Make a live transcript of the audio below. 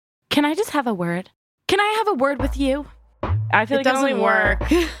Can I just have a word? Can I have a word with you? I feel like it doesn't work.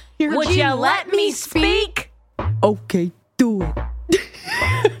 Would you let me speak? Okay, do it.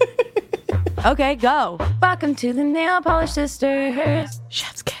 Okay, go. Welcome to the Nail Polish Sisters.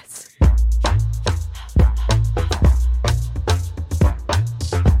 Chef's kiss.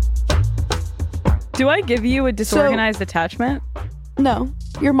 Do I give you a disorganized attachment? No.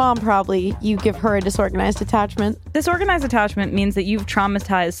 Your mom probably, you give her a disorganized attachment. Disorganized attachment means that you've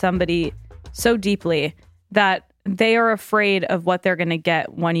traumatized somebody so deeply that they are afraid of what they're going to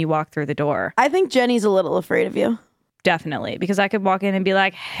get when you walk through the door. I think Jenny's a little afraid of you. Definitely. Because I could walk in and be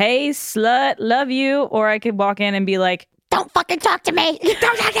like, hey, slut, love you. Or I could walk in and be like, don't fucking talk to me.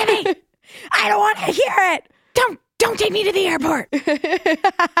 Don't talk to me. I don't want to hear it. Don't take me to the airport.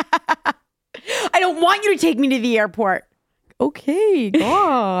 I don't want you to take me to the airport. Okay,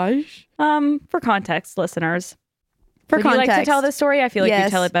 gosh. For context, listeners. Would you like to tell this story? I feel like you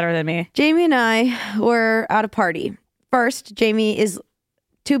tell it better than me. Jamie and I were at a party. First, Jamie is,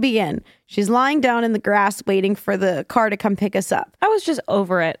 to begin, she's lying down in the grass waiting for the car to come pick us up. I was just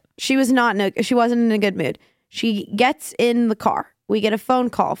over it. She wasn't in a good mood. She gets in the car. We get a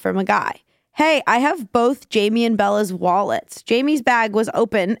phone call from a guy. Hey, I have both Jamie and Bella's wallets. Jamie's bag was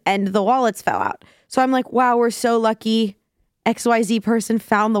open and the wallets fell out. So I'm like, wow, we're so lucky. XYZ person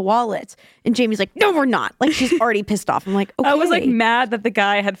found the wallets. And Jamie's like, no, we're not. Like, she's already pissed off. I'm like, okay. I was like mad that the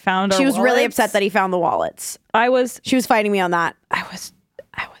guy had found our She was wallets. really upset that he found the wallets. She was fighting me on that. I was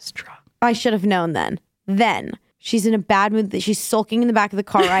drunk. I should have known then. Then she's in a bad mood. She's sulking in the back of the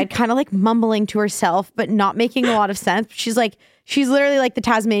car ride, kind of like mumbling to herself, but not making a lot of sense. She's literally like the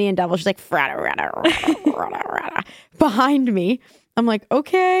Tasmanian devil. She's like, frata, rata, rata, rata, rata, behind me. I'm like,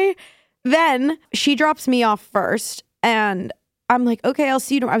 okay. Then she drops me off first. And I'm like, okay, I'll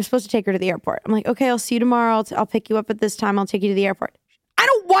see you tomorrow. I was supposed to take her to the airport. I'm like, okay, I'll see you tomorrow. I'll pick you up at this time. I'll take you to the airport. I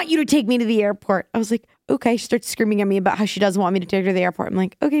don't want you to take me to the airport. I was like, okay. She starts screaming at me about how she doesn't want me to take her to the airport. I'm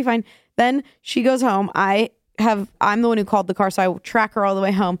like, okay, fine. Then she goes home. I'm the one who called the car, so I track her all the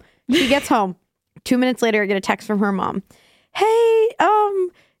way home. She gets home. 2 minutes later, I get a text from her mom. Hey,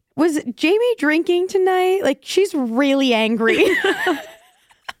 was Jamie drinking tonight? Like, she's really angry.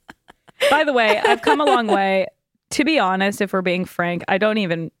 By the way, I've come a long way. To be honest, if we're being frank, I don't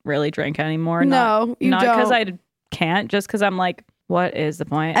even really drink anymore. No, you don't. Not because I can't, just because I'm like, what is the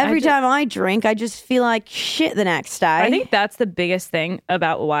point? Every time I drink, I just feel like shit the next day. I think that's the biggest thing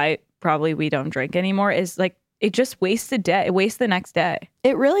about why probably we don't drink anymore is like, it just wastes a day. It wastes the next day.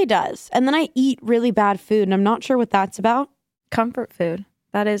 It really does. And then I eat really bad food, and I'm not sure what that's about. Comfort food.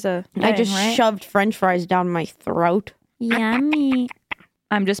 That is a thing, I just right? shoved French fries down my throat. Yummy.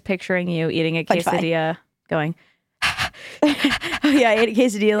 I'm just picturing you eating a quesadilla going... Yeah, I ate a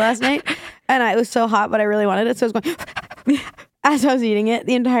quesadilla last night and it was so hot, but I really wanted it, so I was going as I was eating it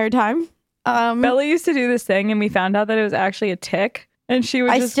the entire time. Bella used to do this thing and we found out that it was actually a tick, and she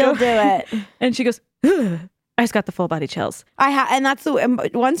would just do it, and she goes, ugh, I just got the full body chills. And that's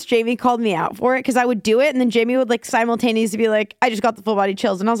once Jamie called me out for it because I would do it, and then Jamie would like simultaneously be like, I just got the full body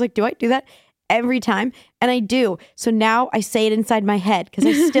chills, and I was like, do I do that every time? And I do. So now I say it inside my head because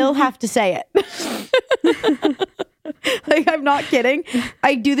I still have to say it. Like, I'm not kidding.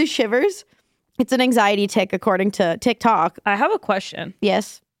 I do the shivers. It's an anxiety tick, according to TikTok. I have a question.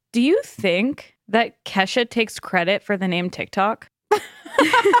 Yes. Do you think that Kesha takes credit for the name TikTok?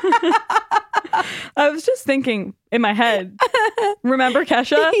 I was just thinking in my head, remember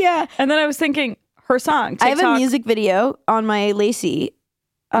Kesha? Yeah. And then I was thinking her song, TikTok. I have a music video on my Lacey,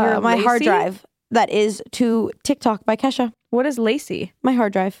 my hard drive, that is to TikTok by Kesha. What is Lacey? My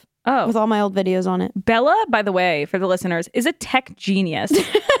hard drive. Oh. With all my old videos on it. Bella, by the way, for the listeners, is a tech genius.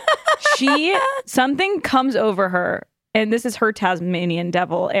 Something comes over her, and this is her Tasmanian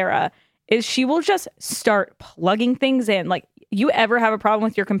devil era, is she will just start plugging things in. Like, you ever have a problem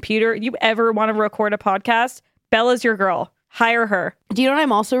with your computer, you ever want to record a podcast, Bella's your girl. Hire her. Do you know what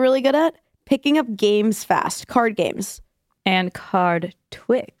I'm also really good at? Picking up games fast. Card games. And card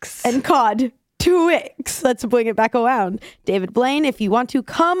Twix. And COD Twix. Let's bring it back around. David Blaine, if you want to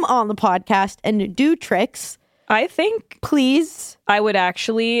come on the podcast and do tricks, I think please. I would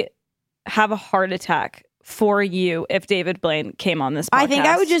actually have a heart attack for you if David Blaine came on this podcast. I think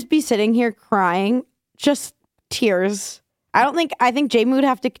I would just be sitting here crying, just tears. I think Jamie would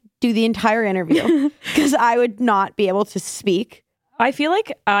have to do the entire interview because I would not be able to speak. I feel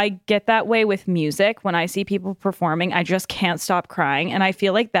like I get that way with music. When I see people performing, I just can't stop crying. And I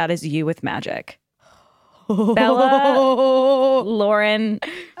feel like that is you with magic. Bella, Lauren,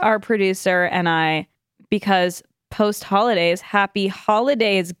 our producer, and I, because post-holidays, happy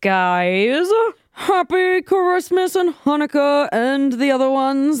holidays, guys. Happy Christmas and Hanukkah and the other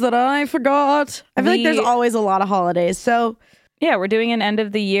ones that I forgot. I feel like there's always a lot of holidays. So yeah, we're doing an end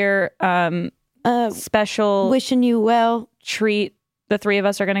of the year special wishing you well. Treat. The three of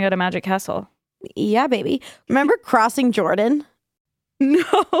us are going to go to Magic Castle. Yeah, baby. Remember Crossing Jordan?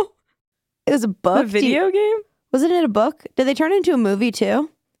 No. It was a book. The video game? Wasn't it a book? Did they turn it into a movie too?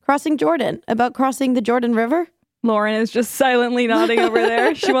 Crossing Jordan, about crossing the Jordan River? Lauren is just silently nodding over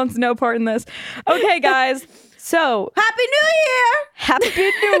there. She wants no part in this. Okay, guys. So, Happy New Year!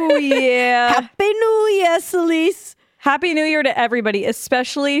 Happy New Year. Happy New Year, Celise. Happy New Year to everybody,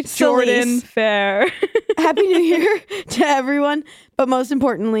 especially Jordan Fair. Happy New Year to everyone, but most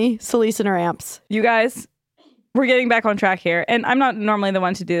importantly, Celise and her amps. You guys, we're getting back on track here. And I'm not normally the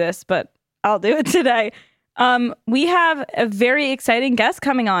one to do this, but I'll do it today. We have a very exciting guest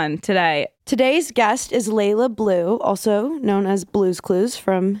coming on today. Today's guest is Leyla Blue, also known as Blues Clues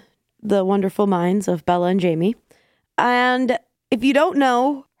from the wonderful minds of Bella and Jamie. And if you don't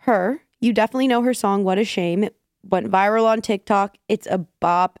know her, you definitely know her song, What a Shame. It went viral on TikTok. It's a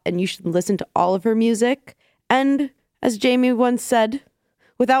bop, and you should listen to all of her music. And as Jamie once said,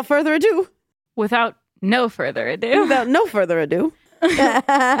 without no further ado.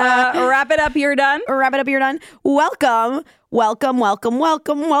 Wrap it up, you're done. Wrap it up, you're done. Welcome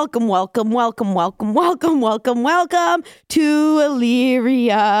to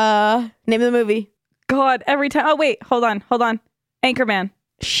Illyria. Name of the movie. God, every time. Oh, wait, hold on. Anchorman.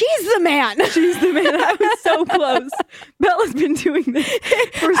 She's the man. She's the man. I was so close. Bella's been doing this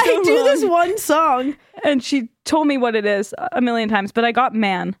for so long. This one song. And she told me what it is a million times, but I got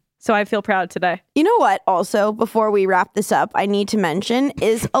man. So I feel proud today. You know what, also, before we wrap this up, I need to mention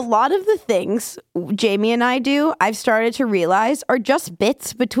is a lot of the things Jamie and I do, I've started to realize are just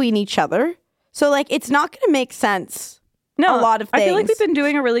bits between each other. So, like, it's not going to make sense. No, a lot of things. I feel like we've been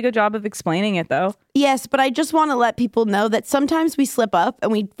doing a really good job of explaining it, though. Yes, but I just want to let people know that sometimes we slip up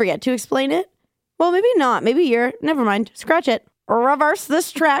and we forget to explain it. Well, maybe not. Maybe never mind. Scratch it. Reverse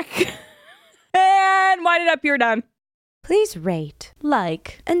this track. And wind it up. You're done. Please rate,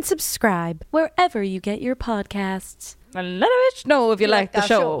 like, and subscribe wherever you get your podcasts. Let a bitch know if you like the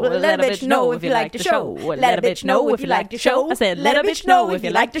show. Let a bitch know if you like the show. Let a bitch know if you like the show. I said, let a bitch know if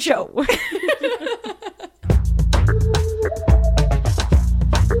you like the show.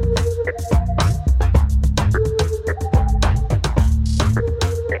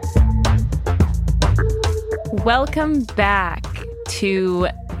 Welcome back to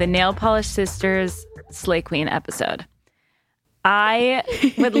the Nail Polish Sisters Slay Queen episode. I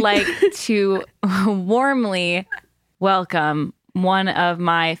would like to warmly welcome one of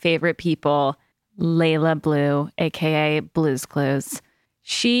my favorite people, Leyla Blue, aka Blues Clues.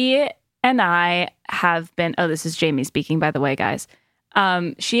 She and I have been, this is Jamie speaking, by the way, guys.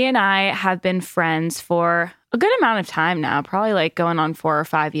 She and I have been friends for a good amount of time now, probably like going on 4 or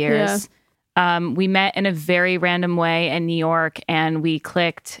 5 years. Yeah. We met in a very random way in New York and we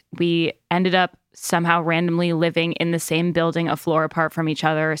clicked. We ended up somehow randomly living in the same building a floor apart from each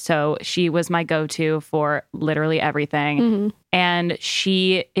other. So she was my go-to for literally everything. Mm-hmm. And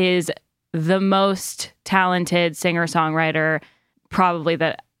she is the most talented singer-songwriter probably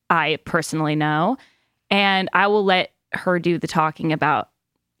that I personally know. And I will let her do the talking about,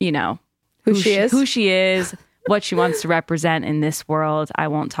 who she is, what she wants to represent in this world. I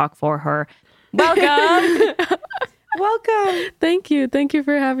won't talk for her. Welcome. Welcome. Thank you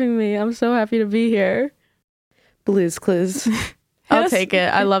for having me. I'm so happy to be here. Blues Clues. I'll take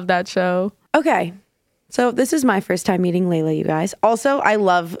it. I love that show. Okay. So this is my first time meeting Leyla, you guys. Also, I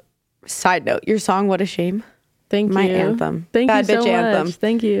love, side note, your song, What a Shame. Thank you. My anthem. Thank Bad you bitch so anthem. much.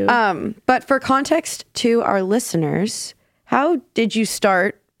 Thank you. But for context to our listeners, how did you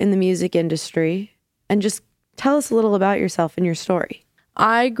start in the music industry? And just tell us a little about yourself and your story.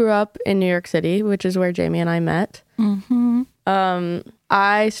 I grew up in New York City, which is where Jamie and I met. Mm-hmm.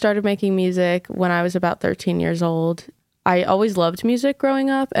 I started making music when I was about 13 years old. I always loved music growing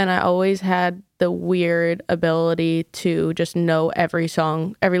up, and I always had the weird ability to just know every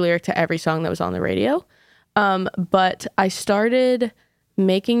song, every lyric to every song that was on the radio. But I started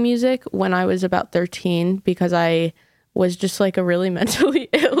making music when I was about 13 because I was just like a really mentally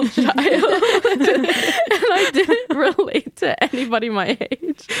ill child. And I didn't relate to anybody my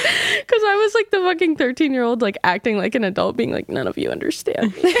age. Because I was like the fucking 13-year-old like acting like an adult, being like, none of you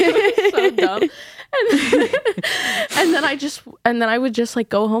understand me. It was so dumb. And then I would just like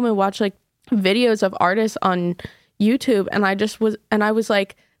go home and watch like videos of artists on YouTube. And I was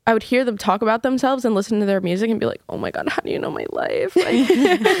like, I would hear them talk about themselves and listen to their music and be like, oh my God, how do you know my life? Like,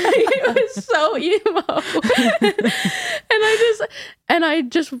 it was so emo. and I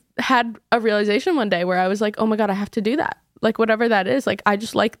just had a realization one day where I was like, oh my God, I have to do that. Like, whatever that is, like, I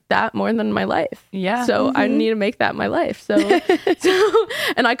just like that more than my life. Yeah. So I need to make that my life. So,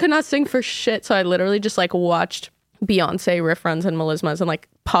 and I could not sing for shit. So I literally just like watched Beyonce riff runs and melismas and like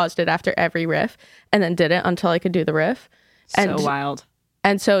paused it after every riff and then did it until I could do the riff. So wild.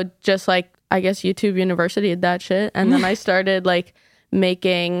 And so just like, I guess YouTube University did that shit. And then I started like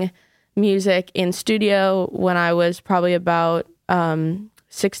making music in studio when I was probably about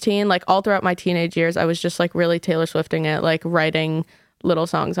 16. Like all throughout my teenage years, I was just like really Taylor Swifting it, like writing little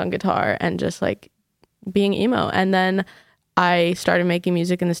songs on guitar and just like being emo. And then I started making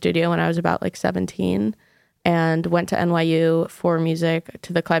music in the studio when I was about like 17 and went to NYU for music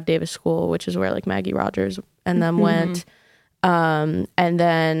to the Clive Davis School, which is where like Maggie Rogers and them went. And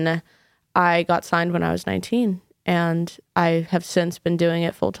then I got signed when I was 19 and I have since been doing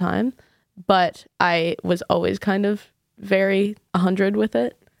it full time, but I was always kind of very 100 with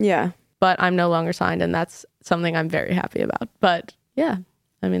it. Yeah. But I'm no longer signed and that's something I'm very happy about. But yeah,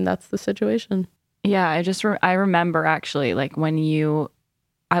 I mean, that's the situation. Yeah, I remember actually like when you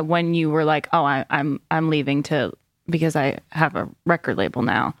were like, oh, I'm leaving because I have a record label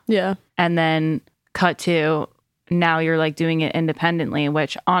now. Yeah. And then cut to now you're like doing it independently,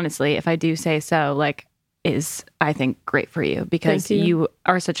 which honestly, if I do say so, like is I think great for you because you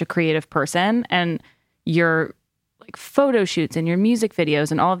are such a creative person and your like photo shoots and your music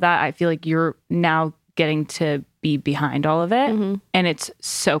videos and all of that. I feel like you're now getting to be behind all of it. And it's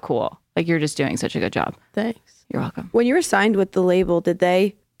so cool. Like you're just doing such a good job. Thanks. You're welcome. When you were signed with the label, did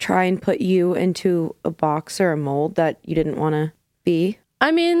they try and put you into a box or a mold that you didn't want to be?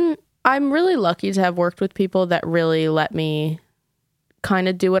 I mean, I'm really lucky to have worked with people that really let me kind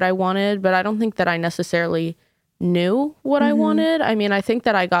of do what I wanted, but I don't think that I necessarily knew what I wanted. I mean, I think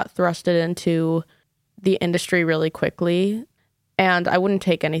that I got thrusted into the industry really quickly and I wouldn't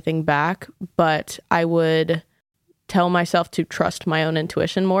take anything back, but I would tell myself to trust my own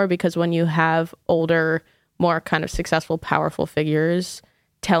intuition more because when you have older, more kind of successful, powerful figures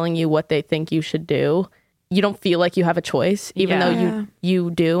telling you what they think you should do, you don't feel like you have a choice, even though you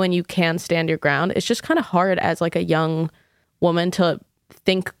do and you can stand your ground. It's just kind of hard as like a young woman to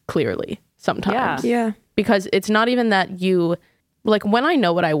think clearly sometimes. Yeah. Because it's not even that you, like when I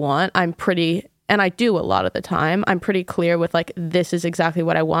know what I want, I'm pretty, and I do a lot of the time, I'm pretty clear with like, this is exactly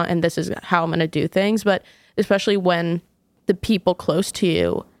what I want and this is how I'm going to do things. But especially when the people close to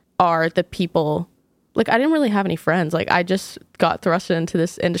you are the people, like I didn't really have any friends. Like I just got thrusted into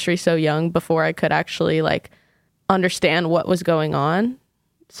this industry so young before I could actually like understand what was going on.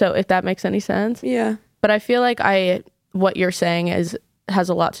 So if that makes any sense. Yeah. But I feel like what you're saying has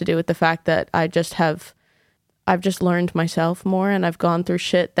a lot to do with the fact that I've just learned myself more and I've gone through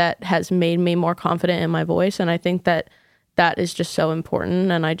shit that has made me more confident in my voice. And I think that is just so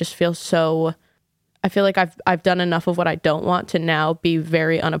important. And I just feel I feel like I've done enough of what I don't want to now be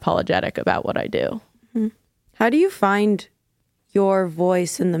very unapologetic about what I do. How do you find your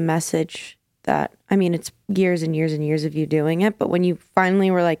voice and the message that, I mean, it's years and years and years of you doing it, but when you finally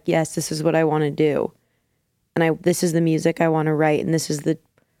were like, yes, this is what I want to do, and this is the music I want to write, and this is the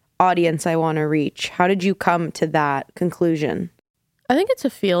audience I want to reach, how did you come to that conclusion? I think it's a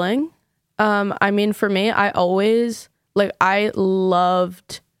feeling. I mean, for me, I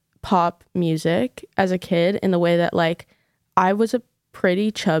loved pop music as a kid in the way that like I was a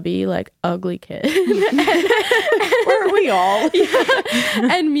pretty chubby, like ugly kid. Weren't we all?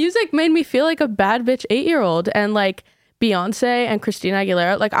 Yeah. And music made me feel like a bad bitch 8-year-old. And like Beyonce and Christina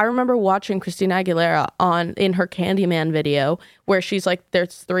Aguilera, like I remember watching Christina Aguilera in her Candyman video where she's like,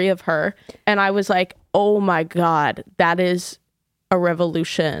 there's 3 of her. And I was like, oh my God, that is a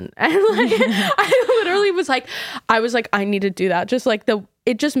revolution. And like I literally was like, I need to do that. Just like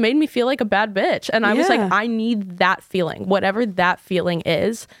it just made me feel like a bad bitch. And I was like, I need that feeling. Whatever that feeling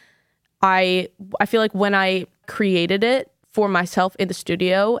is, I feel like when I created it for myself in the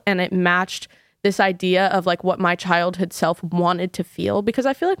studio and it matched this idea of like what my childhood self wanted to feel, because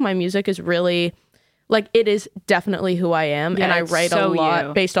I feel like my music is really like, it is definitely who I am. Yeah, and I write a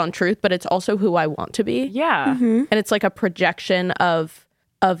lot based on truth, but it's also who I want to be. Yeah. And it's like a projection of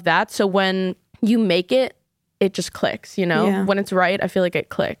that. So when you make it, it just clicks, you know? Yeah. When it's right, I feel like it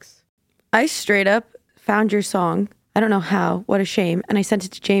clicks. I straight up found your song. I don't know how. What a shame. And I sent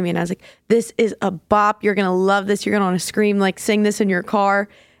it to Jamie and I was like, this is a bop. You're going to love this. You're going to want to scream, like sing this in your car.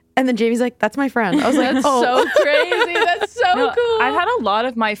 And then Jamie's like, that's my friend. I was like, that's so crazy. That's so cool. I've had a lot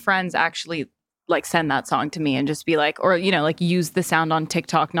of my friends actually like send that song to me and just be like, or, you know, like use the sound on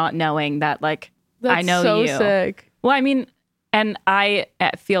TikTok, not knowing that like, That's I know so you. sick. Well, I mean, and I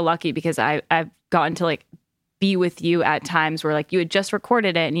feel lucky because I've gotten to like be with you at times where like you had just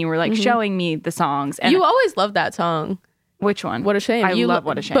recorded it and you were like showing me the songs. And You always loved that song. which one? What a Shame. I love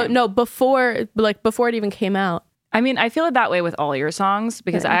What a Shame. But no, before it even came out. I mean, I feel that way with all your songs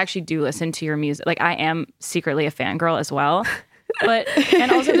because I actually do listen to your music. Like I am secretly a fangirl as well. But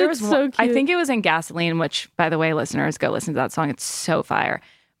and also there was so one, I cute. think it was in Gasoline, which by the way, listeners, go listen to that song. It's so fire.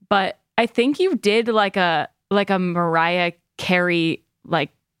 But I think you did like a Mariah Carey like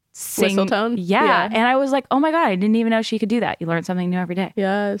sing Whistle tone? Yeah. Yeah. And I was like, oh my God, I didn't even know she could do that. You learn something new every day.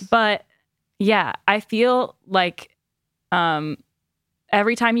 Yes. But yeah, I feel like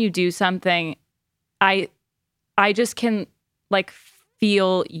every time you do something, I just can like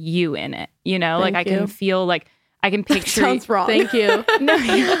feel you in it, you know? Thank like I can you. feel like I can picture Sounds wrong. Thank you. No,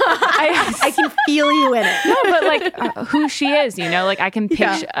 I can feel you in it. no, but like who she is, you know? Like I can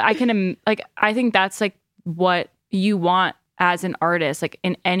picture, I can like I think that's like what you want as an artist, like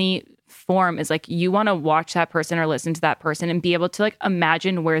in any form, is like you want to watch that person or listen to that person and be able to like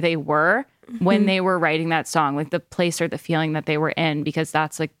imagine where they were when they were writing that song, like the place or the feeling that they were in, because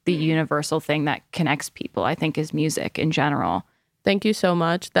that's like the universal thing that connects people, I think, is music in general. Thank you so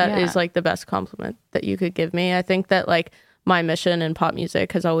much. That is like the best compliment that you could give me. I think that like my mission in pop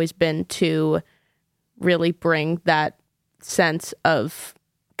music has always been to really bring that sense of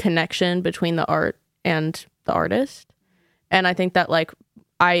connection between the art and the artist. And I think that like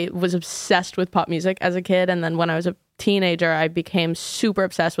I was obsessed with pop music as a kid. And then when I was a teenager, I became super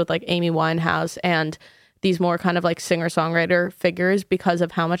obsessed with like Amy Winehouse and these more kind of like singer-songwriter figures because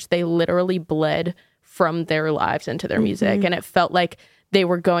of how much they literally bled from their lives into their music. And it felt like they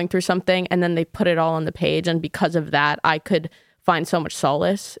were going through something and then they put it all on the page. And because of that, I could find so much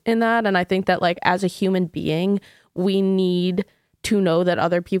solace in that. And I think that like as a human being, we need to know that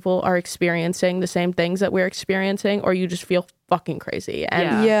other people are experiencing the same things that we're experiencing, or you just feel fucking crazy.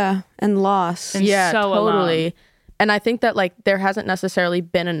 And Yeah, and lost. And yeah, so totally. alone. And I think that like there hasn't necessarily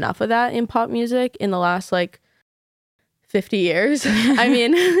been enough of that in pop music in the last like 50 years. I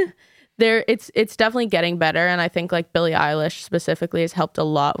mean, it's definitely getting better, and I think like Billie Eilish specifically has helped a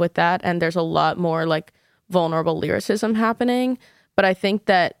lot with that, and there's a lot more like vulnerable lyricism happening. But I think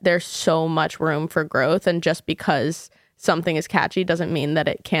that there's so much room for growth, and just because something is catchy doesn't mean that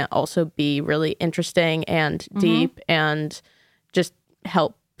it can't also be really interesting and deep and just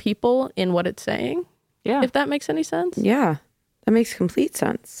help people in what it's saying. Yeah. If that makes any sense. Yeah, that makes complete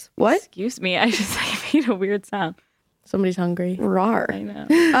sense. What? Excuse me. I just like made a weird sound. Somebody's hungry. Rar. I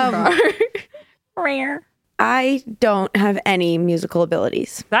know. Rare. I don't have any musical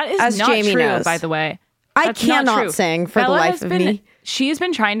abilities. That is As not Jamie true, knows. by the way. I That's not cannot true. sing for Bella the has life of been, me. She has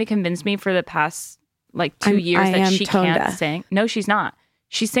been trying to convince me for the past like 2 years I that am she tone can't deaf. sing. No, she's not.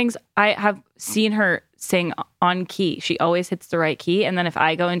 She sings. I have seen her sing on key. She always hits the right key. And then if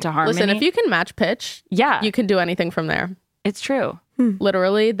I go into harmony, Listen, if you can match pitch, yeah, you can do anything from there. it's true.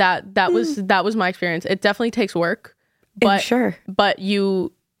 Literally, that was my experience. It definitely takes work, but Sure. but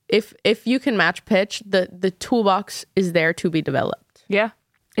you if you can match pitch, the toolbox is there to be developed. Yeah,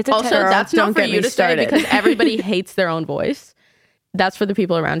 it's a Also, Girl, that's don't not for get you me to started. say because everybody hates their own voice. That's for the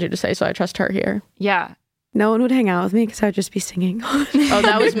people around you to say. So I trust her here. yeah. No one would hang out with me because I'd just be singing. Oh,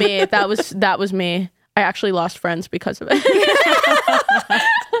 that was me. That was me. I actually lost friends because of it.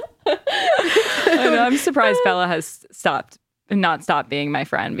 I know, I'm surprised Bella has not stopped being my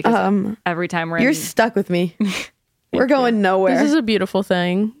friend because every time we're You're in, stuck with me. We're going nowhere. This is a beautiful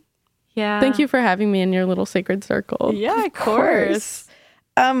thing. yeah. Thank you for having me in your little sacred circle. Yeah, of course.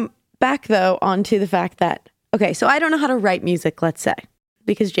 Back though onto the fact that okay, so I don't know how to write music, let's say,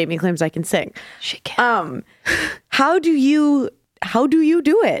 because Jamie claims I can sing. She can. How do you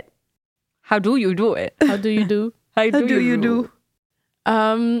do it? How do you do it? How do you do? How do you do?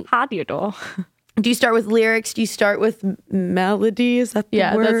 How do you do? Do you start with lyrics? Do you start with melody? Is that the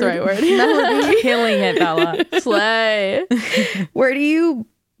Yeah, word? that's the right word. Melody. Killing it, Bella. Slay. Where do you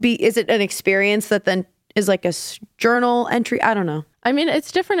is it an experience that then is like a journal entry? I don't know. I mean,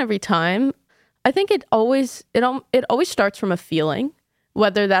 it's different every time. I think it always starts from a feeling,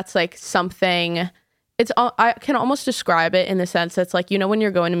 whether that's like something. I can almost describe it in the sense that's like, you know, when you're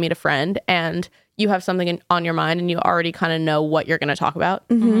going to meet a friend and you have something on your mind and you already kind of know what you're going to talk about,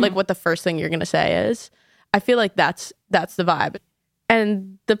 like what the first thing you're going to say is. I feel like that's the vibe.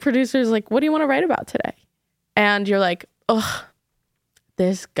 And the producer's like, what do you want to write about today? And you're like, oh,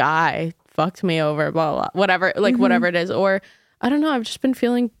 this guy fucked me over, blah, blah, blah, whatever, like whatever it is. Or I don't know, I've just been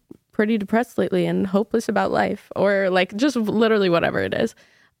feeling pretty depressed lately and hopeless about life, or like just literally whatever it is.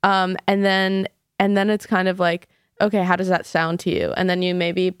 And then it's kind of like, okay, how does that sound to you? And then you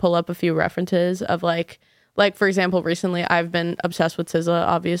maybe pull up a few references of like for example, recently I've been obsessed with SZA,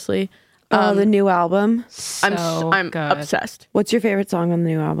 obviously. The new album. I'm obsessed. What's your favorite song on the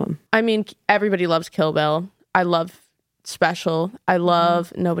new album? I mean, everybody loves Kill Bill. I love Special. I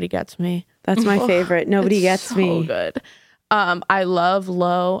love Nobody Gets Me. That's my favorite. Nobody Gets Me. So good. I love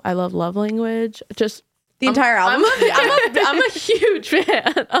Low. I love Love Language. Just the entire album. I'm a huge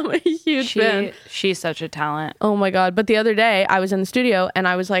fan. I'm a huge fan. She's such a talent. Oh my God. But the other day I was in the studio and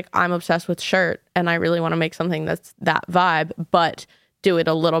I was like, I'm obsessed with Shirt and I really want to make something that's that vibe, but do it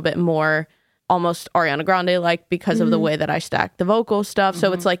a little bit more almost Ariana Grande like because of the way that I stack the vocal stuff.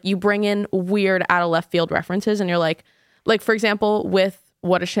 So it's like you bring in weird out of left field references and you're like for example, with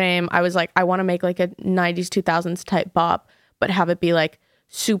What a Shame, I was like, I want to make like a 90s, 2000s type bop, but have it be like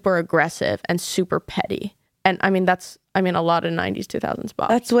super aggressive and super petty. And I mean, a lot of 90s, 2000s bop.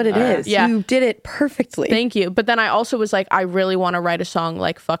 That's what it is. Yeah. You did it perfectly. Thank you. But then I also was like, I really want to write a song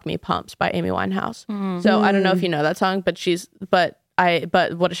like Fuck Me Pumps by Amy Winehouse. So I don't know if you know that song, but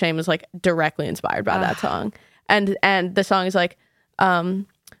but What a Shame is like directly inspired by that song. And the song is like,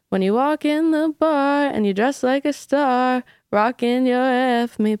 when you walk in the bar and you dress like a star, rocking your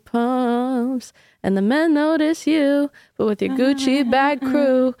F Me pumps, and the men notice you, but with your Gucci bag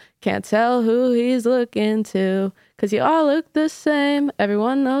crew, can't tell who he's looking to, cause you all look the same,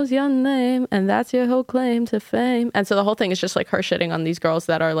 everyone knows your name, and that's your whole claim to fame. And so the whole thing is just like her shitting on these girls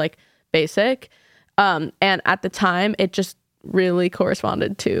that are like basic. And at the time, it just really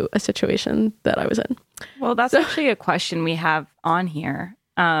corresponded to a situation that I was in. Well, that's actually a question we have on here,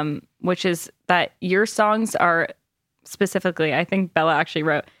 which is that your songs are specifically, I think Bella actually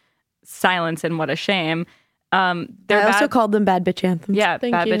wrote Silence and What a Shame. I also called them bad bitch anthems. Yeah,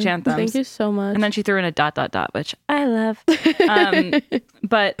 Thank bad you. bitch anthems. Thank you so much. And then she threw in a ... which I love.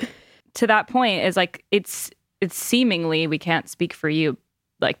 But to that point is like, it's seemingly, we can't speak for you,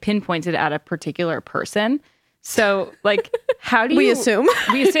 like pinpointed at a particular person. So like, how do you... We assume.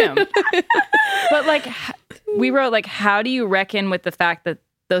 But like, we wrote like, how do you reckon with the fact that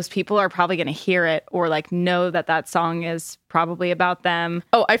those people are probably going to hear it or like know that song is probably about them?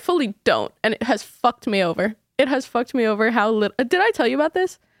 Oh, I fully don't. And it has fucked me over. It has fucked me over how little... Did I tell you about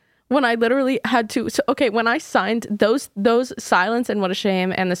this? When I literally had to... So, okay, when I signed those Silence and What a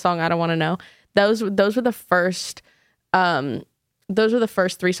Shame and the song I Don't Want to Know, those were the first... those were the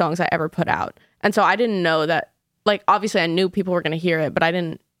first 3 songs I ever put out. And so I didn't know that... Like, obviously I knew people were going to hear it, but I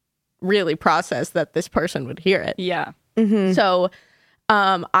didn't really process that this person would hear it. Yeah. Mm-hmm. So...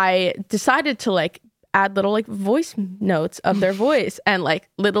 I decided to like add little like voice notes of their voice and like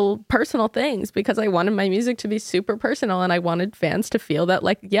little personal things because I wanted my music to be super personal and I wanted fans to feel that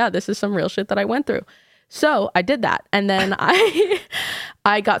like, yeah, this is some real shit that I went through. So I did that. And then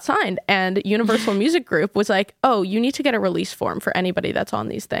I got signed and Universal Music Group was like, oh, you need to get a release form for anybody that's on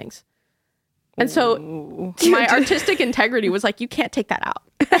these things. And so my artistic integrity was like, you can't take that out.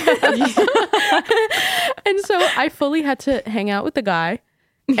 And so I fully had to hang out with the guy.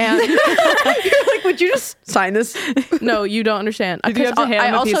 And you're like, would you just sign this? No, you don't understand. Did you have to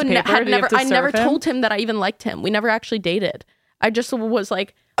hand him a piece of paper? I never told him that I even liked him. We never actually dated. I just was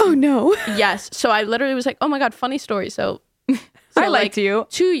like, oh no. Yes. So I literally was like, oh my God, funny story. So I liked you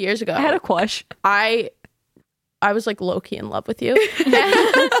 2 years ago. I had a crush. I was like low-key in love with you.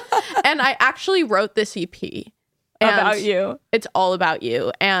 And I actually wrote this EP. About you. It's all about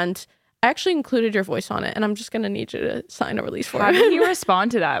you. And I actually included your voice on it. And I'm just going to need you to sign a release for it. How did he respond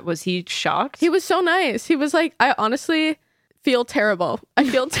to that? Was he shocked? He was so nice. He was like, I honestly feel terrible. I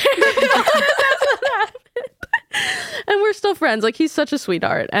feel terrible. That's what happened. And we're still friends. Like, he's such a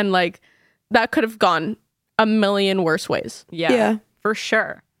sweetheart. And like, that could have gone a million worse ways. Yeah. For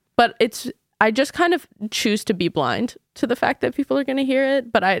sure. But I just kind of choose to be blind to the fact that people are going to hear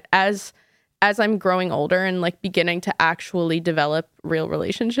it. But as I'm growing older and like beginning to actually develop real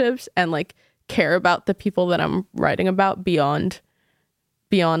relationships and like care about the people that I'm writing about beyond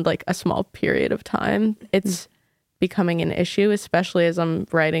like a small period of time, it's becoming an issue, especially as I'm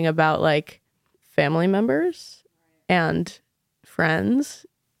writing about like family members and friends.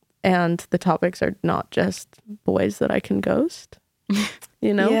 And the topics are not just boys that I can ghost,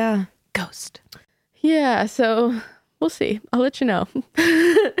 you know? Yeah. Ghost. Yeah, so we'll see. I'll let you know.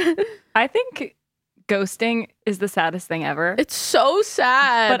 I think ghosting is the saddest thing ever. It's so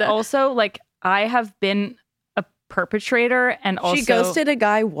sad. But also, like, I have been a perpetrator and also... She ghosted a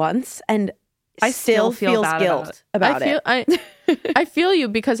guy once and I still feels bad guilt about it. I feel you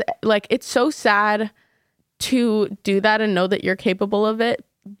because, like, it's so sad to do that and know that you're capable of it.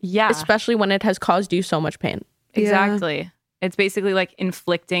 Yeah. Especially when it has caused you so much pain. Exactly. It's basically like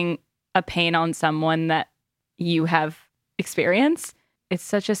inflicting a pain on someone that you have experienced. It's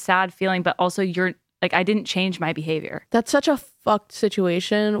such a sad feeling, but also you're like, I didn't change my behavior. That's such a fucked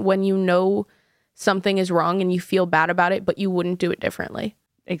situation when you know something is wrong and you feel bad about it, but you wouldn't do it differently.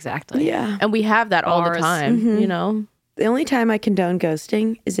 Exactly. Yeah. And we have that all the time, you know? The only time I condone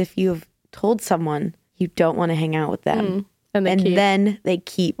ghosting is if you've told someone you don't want to hang out with them. And Then they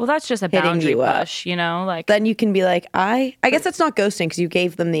keep. Well, that's just a hitting boundary you up. push, you know? Like, Then you can be like, I guess that's not ghosting because you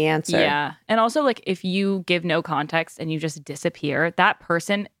gave them the answer. yeah. And also, like, if you give no context and you just disappear, that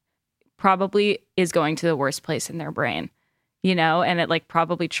person probably is going to the worst place in their brain, you know? And it like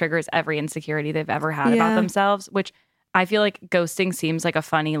probably triggers every insecurity they've ever had about themselves, which I feel like ghosting seems like a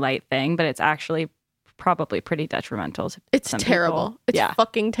funny, light thing, but it's actually probably pretty detrimental to It's some terrible. people. It's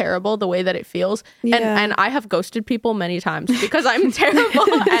fucking terrible the way that it feels. Yeah. And I have ghosted people many times because I'm terrible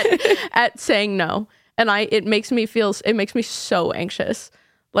at saying no. And it makes me so anxious.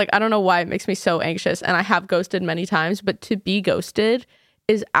 Like, I don't know why it makes me so anxious. And I have ghosted many times, but to be ghosted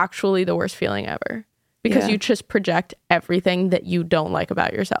is actually the worst feeling ever because you just project everything that you don't like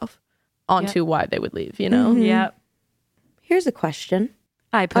about yourself onto why they would leave, you know? Yep. Here's a question.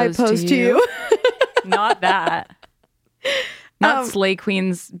 I pose to you. Not that. Not Slay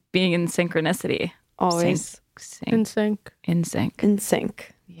Queens being in synchronicity. Always. In sync. In sync. In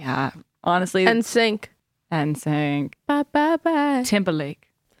sync. Yeah. Honestly. And sync. And sync. Bye, bye, bye. Timberlake.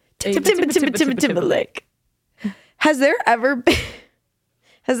 Timberlake. Has there ever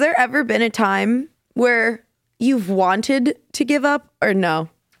been a time where you've wanted to give up or no?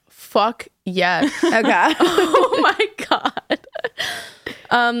 Fuck yes. Okay. Oh my God.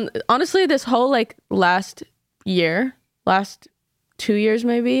 Honestly, this whole like last 2 years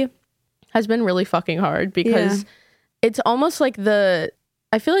maybe has been really fucking hard because it's almost like I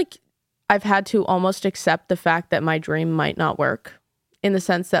feel like I've had to almost accept the fact that my dream might not work, in the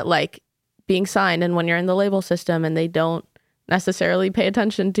sense that like being signed and when you're in the label system and they don't necessarily pay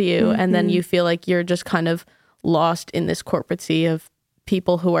attention to you, and then you feel like you're just kind of lost in this corporate sea of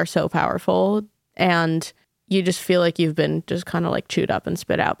people who are so powerful, and you just feel like you've been just kind of like chewed up and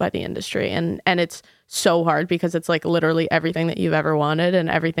spit out by the industry. And it's so hard because it's like literally everything that you've ever wanted and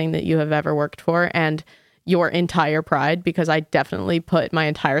everything that you have ever worked for and your entire pride, because I definitely put my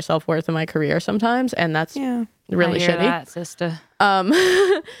entire self-worth in my career sometimes, and that's really I hear shitty. That, sister.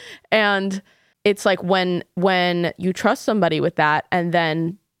 And it's like when you trust somebody with that and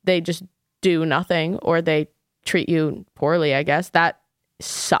then they just do nothing or they treat you poorly, I guess, that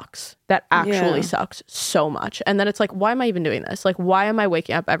sucks. That actually sucks so much. And then it's like, why am I even doing this? Like, why am I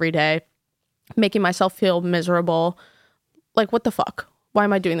waking up every day making myself feel miserable? Like, what the fuck? Why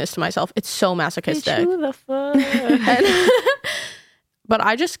am I doing this to myself? It's so masochistic. Who the fuck? But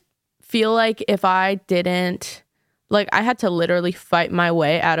I just feel like if I didn't, like, I had to literally fight my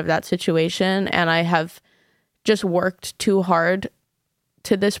way out of that situation, and I have just worked too hard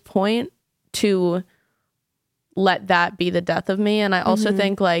to this point to let that be the death of me. And I also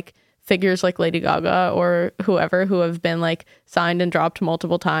think like figures like Lady Gaga or whoever who have been like signed and dropped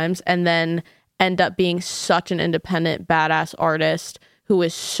multiple times and then end up being such an independent badass artist who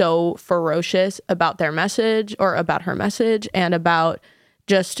is so ferocious about their message or about her message and about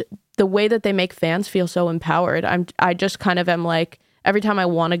just the way that they make fans feel so empowered. I just kind of am like, every time I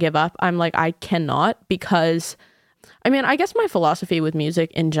want to give up, I'm like, I cannot, because I mean, I guess my philosophy with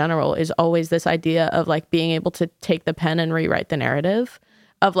music in general is always this idea of like being able to take the pen and rewrite the narrative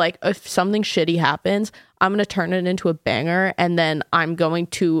of like, if something shitty happens, I'm going to turn it into a banger. And then I'm going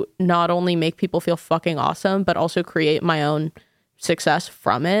to not only make people feel fucking awesome, but also create my own success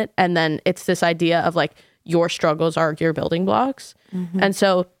from it. And then it's this idea of like, your struggles are your building blocks. And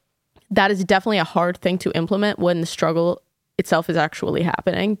so that is definitely a hard thing to implement when the struggle itself is actually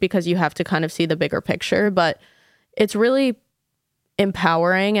happening, because you have to kind of see the bigger picture. But it's really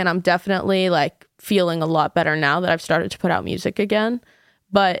empowering, and I'm definitely like feeling a lot better now that I've started to put out music again.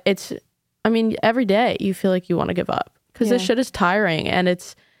 But it's, I mean, every day you feel like you want to give up because this shit is tiring, and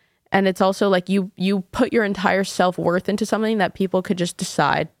it's also like you put your entire self-worth into something that people could just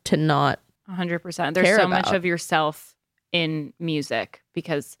decide to not 100%. There's so much of yourself in music,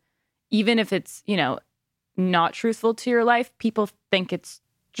 because even if it's, you know, not truthful to your life, people think it's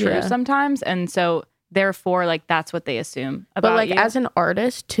true sometimes. And so therefore, like, that's what they assume about you. But like as an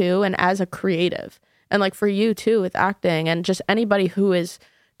artist too, and as a creative, and like for you too with acting and just anybody who is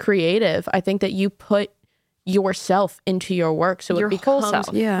creative, I think that you put yourself into your work, so your it becomes whole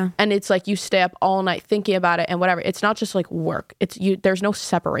self. And it's like you stay up all night thinking about it and whatever. It's not just like work. It's you. There's no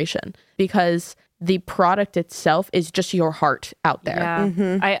separation, because the product itself is just your heart out there.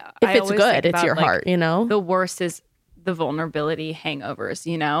 Yeah. If it's good, it's your heart, you know? The worst is the vulnerability hangovers,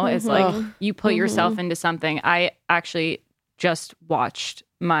 you know? It's like you put yourself into something. I actually just watched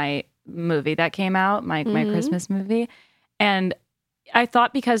my movie that came out, my Christmas movie. And I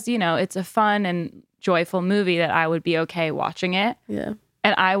thought because, you know, it's a fun and joyful movie that I would be okay watching it. Yeah.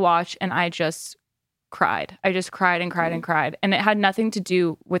 And I watched and I just cried. I just cried and cried and cried. And it had nothing to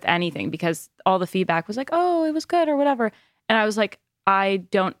do with anything because all the feedback was like, oh, it was good or whatever. And I was like, I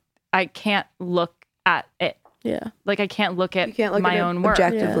can't look at it. Yeah. Like I can't look at You can't look my at it own work.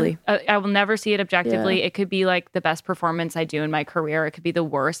 objectively. I will never see it objectively. Yeah. It could be like the best performance I do in my career. It could be the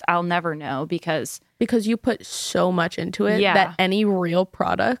worst. I'll never know because you put so much into it Yeah. that any real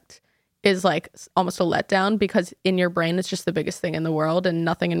product is like almost a letdown because in your brain it's just the biggest thing in the world and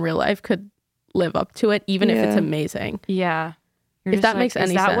nothing in real life could live up to it, even if it's amazing. yeah. You're If just that makes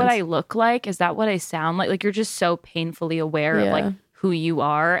any Is that what sense. I look like? Is that what I sound like? Like you're just so painfully aware of like who you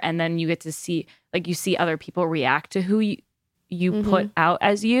are. And then you get to see, like you see other people react to who you put out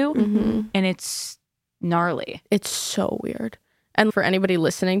as you. And it's gnarly. It's so weird. And for anybody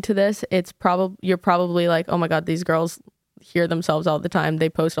listening to this, you're probably like, oh my God, these girls hear themselves all the time. They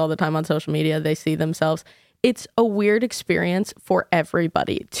post all the time on social media. They see themselves. It's a weird experience for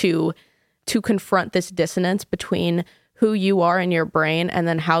everybody to confront this dissonance between who you are in your brain and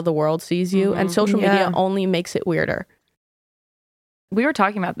then how the world sees you. And social media only makes it weirder. We were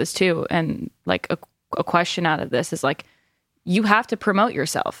talking about this too. And like a question out of this is like, you have to promote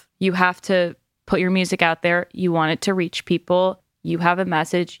yourself. You have to put your music out there. You want it to reach people. You have a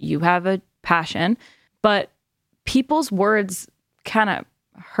message. You have a passion. But people's words kind of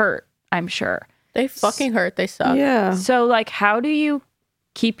hurt, I'm sure. They fucking hurt. They suck. Yeah. So like, how do you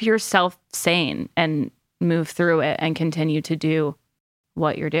keep yourself sane and move through it and continue to do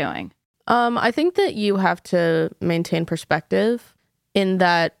what you're doing? I think that you have to maintain perspective in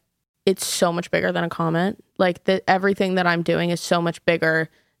that it's so much bigger than a comment. Like everything that I'm doing is so much bigger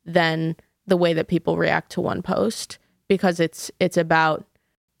than the way that people react to one post because it's about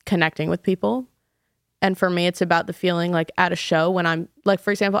connecting with people. And for me, it's about the feeling like at a show when I'm like,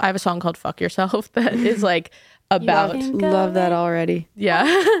 for example, I have a song called Fuck Yourself that is like about. Love that already.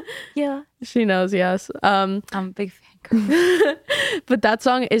 Yeah. Yeah. She knows. Yes. I'm a big fan, girl. But that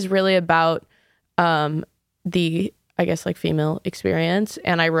song is really about the, I guess, like female experience.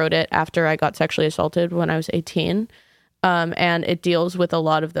 And I wrote it after I got sexually assaulted when I was 18. And it deals with a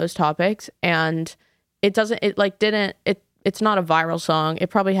lot of those topics. And it's not a viral song.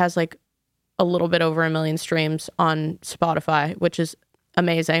 It probably has like a little bit over 1 million streams on Spotify, which is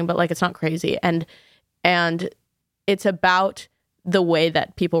amazing, but like it's not crazy. And it's about the way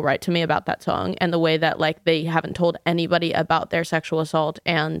that people write to me about that song and the way that like they haven't told anybody about their sexual assault,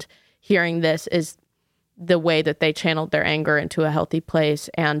 and hearing this is the way that they channeled their anger into a healthy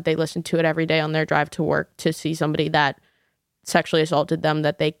place, and they listen to it every day on their drive to work to see somebody that sexually assaulted them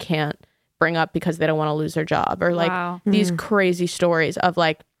that they can't bring up because they don't want to lose their job, or like these crazy stories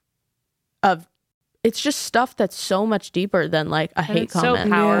of it's just stuff that's so much deeper than like a hate comment. So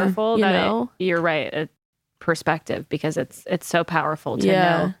powerful Yeah. that You know? you're right. A perspective, because it's so powerful to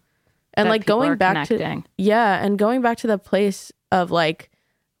know. And that like people going are back connecting. and going back to the place of like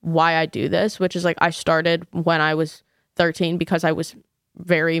why I do this, which is like I started when I was 13 because I was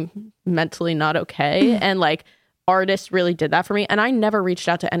very mentally not okay. And like artists really did that for me. And I never reached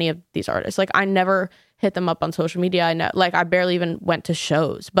out to any of these artists. Like I never hit them up on social media. I barely even went to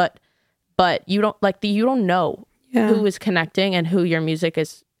shows, but you don't know who is connecting and who your music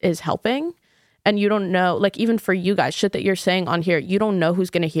is helping. And you don't know, like even for you guys, shit that you're saying on here, you don't know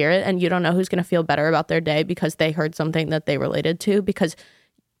who's going to hear it, and you don't know who's going to feel better about their day because they heard something that they related to, because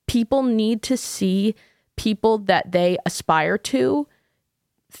people need to see people that they aspire to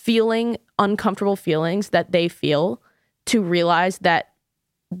feeling uncomfortable feelings that they feel, to realize that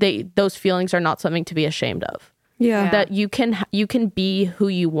those feelings are not something to be ashamed of. Yeah. That you can be who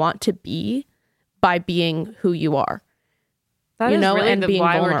you want to be by being who you are. That is really and being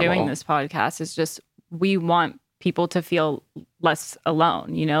why vulnerable. we're doing this podcast, is just we want people to feel less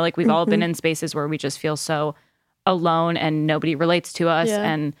alone. You know, like we've all been in spaces where we just feel so alone and nobody relates to us. Yeah.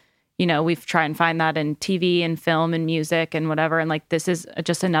 And, you know, we've tried and find that in TV and film and music and whatever. And like, this is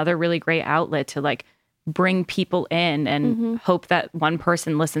just another really great outlet to like bring people in and hope that one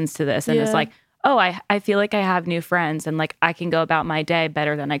person listens to this and is like, oh, I feel like I have new friends and like I can go about my day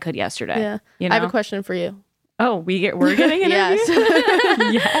better than I could yesterday. Yeah. You know? I have a question for you. Oh, we're getting interviews?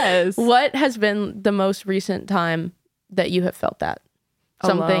 Yes. Yes. What has been the most recent time that you have felt that?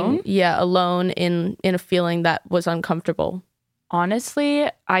 Alone? Alone in a feeling that was uncomfortable. Honestly,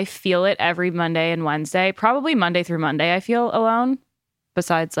 I feel it every Monday and Wednesday. Probably Monday through Monday I feel alone,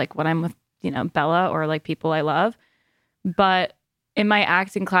 besides like when I'm with, you know, Bella or like people I love. But in my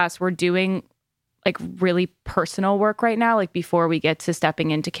acting class, we're doing like really personal work right now. Like before we get to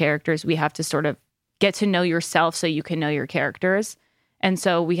stepping into characters, we have to sort of get to know yourself so you can know your characters. And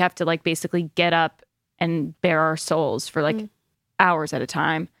so we have to like basically get up and bare our souls for like hours at a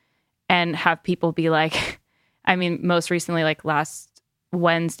time and have people be like, I mean, most recently, like last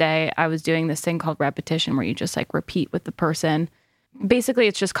Wednesday, I was doing this thing called repetition where you just like repeat with the person. Basically,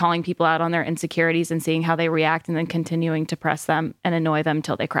 it's just calling people out on their insecurities and seeing how they react and then continuing to press them and annoy them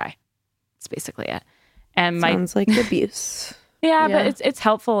till they cry. That's basically it. And Sounds like abuse. Yeah, but it's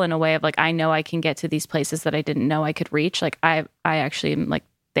helpful in a way of like, I know I can get to these places that I didn't know I could reach. Like I actually am like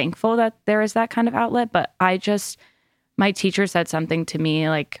thankful that there is that kind of outlet. But my teacher said something to me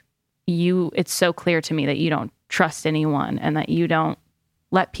like, it's so clear to me that you don't trust anyone and that you don't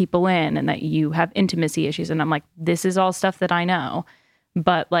let people in and that you have intimacy issues. And I'm like, this is all stuff that I know.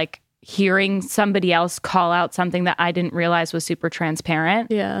 But like hearing somebody else call out something that I didn't realize was super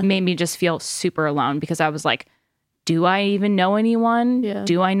transparent made me just feel super alone because I was like, do I even know anyone? Yeah.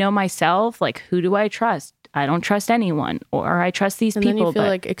 Do I know myself? Like, who do I trust? I don't trust anyone, or I trust these people. And then you feel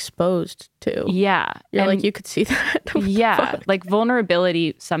like exposed too. Yeah. You're like, you could see that. Yeah. Like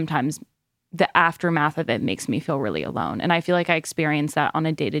vulnerability, sometimes the aftermath of it makes me feel really alone. And I feel like I experience that on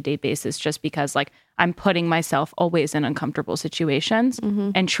a day-to-day basis just because like I'm putting myself always in uncomfortable situations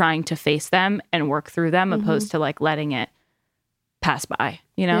and trying to face them and work through them opposed to like letting it pass by,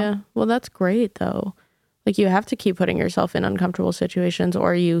 you know? Yeah. Well, that's great though. Like you have to keep putting yourself in uncomfortable situations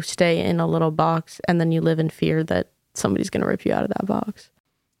or you stay in a little box and then you live in fear that somebody's going to rip you out of that box.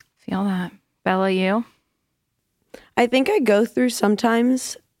 Feel that. Bella, you? I think I go through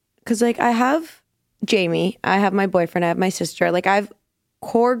sometimes because like I have Jamie, I have my boyfriend, I have my sister. Like I have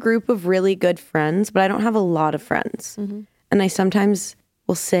core group of really good friends, but I don't have a lot of friends. And I sometimes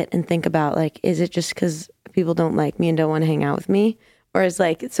will sit and think about like, is it just because people don't like me and don't want to hang out with me? Or is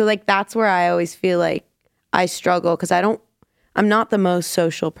like, so like that's where I always feel like I struggle because I'm not the most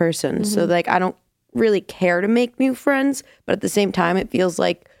social person. So like I don't really care to make new friends. But at the same time, it feels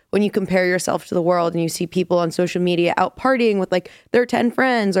like when you compare yourself to the world and you see people on social media out partying with like their 10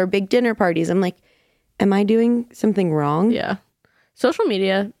 friends or big dinner parties, I'm like, am I doing something wrong? Yeah. Social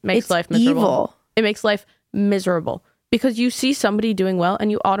media makes life miserable. Evil. It makes life miserable because you see somebody doing well and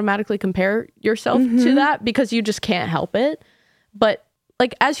you automatically compare yourself to that because you just can't help it. But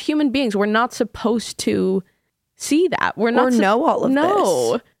like as human beings, we're not supposed to see that. We're not know all of this.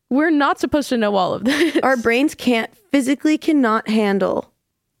 No, we're not supposed to know all of this. Our brains cannot handle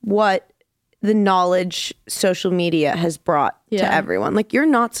what the knowledge social media has brought to everyone. Like you're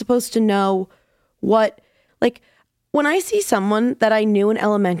not supposed to know what, like when I see someone that I knew in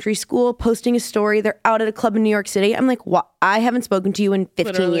elementary school posting a story, they're out at a club in New York City. I'm like, what? I haven't spoken to you in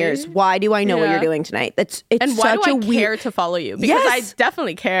 15 years. Why do I know what you're doing tonight? It's and why such do I a care to follow you? Because I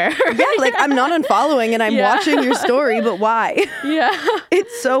definitely care. Yeah, like I'm not unfollowing and I'm watching your story, but why? Yeah.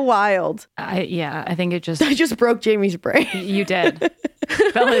 It's so wild. I think it just... I just broke Jamie's brain. You did.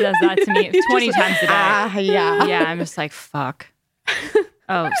 Bella does that to me 20 times a day. Yeah, I'm just like, fuck.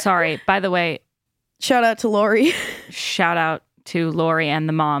 Oh, sorry. By the way... Shout out to Lori. Shout out to Lori and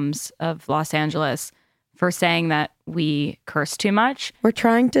the moms of Los Angeles for saying that we curse too much. We're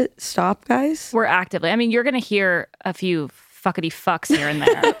trying to stop, guys. We're actively. I mean, you're going to hear a few fuckity fucks here and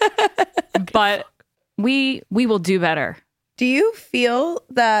there, but we will do better. Do you feel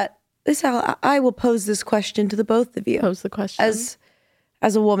that I will pose this question to the both of you. Pose the question.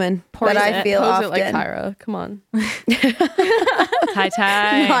 As a woman, that I feel Pose often. it like Tyra. Come on.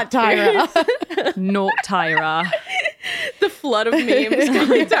 Ty. Not Tyra. Not Tyra. The flood of memes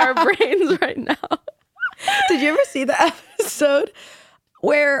coming to our brains right now. Did you ever see the episode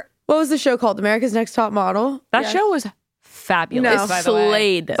where, what was the show called? America's Next Top Model? That show was fabulous. No. By the way.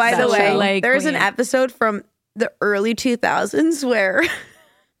 Slayed. By the way, there's an queen. episode from the early 2000s where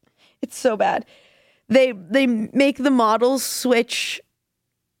it's so bad. They make the models switch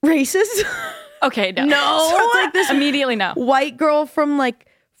races. Okay, no. No. So it's like this Immediately no. white girl from like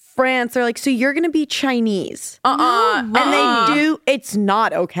France. They're like, so you're going to be Chinese. And they do. It's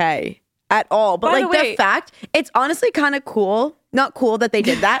not okay at all. But By like the way- the fact, it's honestly kind of cool. Not cool that they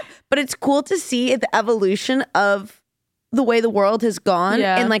did that, but it's cool to see the evolution of the way the world has gone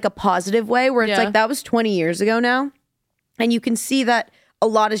in like a positive way where it's like that was 20 years ago now. And you can see that a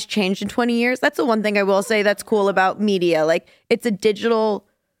lot has changed in 20 years. That's the one thing I will say that's cool about media. Like it's a digital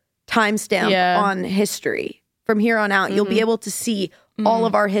timestamp on history. From here on out, you'll be able to see all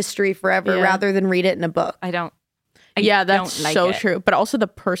of our history forever rather than read it in a book. I don't That's like so it. true. But also the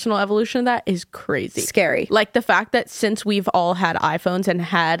personal evolution of that is crazy. Scary. Like the fact that since we've all had iPhones and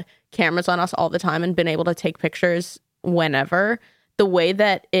had cameras on us all the time and been able to take pictures whenever, the way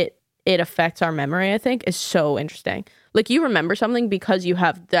that it affects our memory, I think, is so interesting. Like, you remember something because you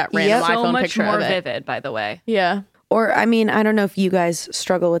have that random So iPhone much picture more of it. vivid, by the way. Yeah. Or, I mean, I don't know if you guys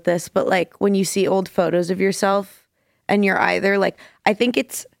struggle with this, but like when you see old photos of yourself and you're either like, I think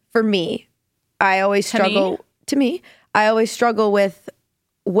it's, for me, I always struggle, I always struggle with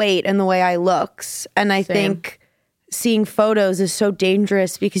weight and the way I looks. And I think seeing photos is so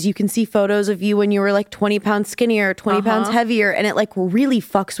dangerous because you can see photos of you when you were like 20 pounds skinnier, 20 pounds heavier, and it like really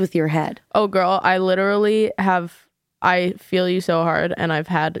fucks with your head. Oh, girl, I feel you so hard, and I've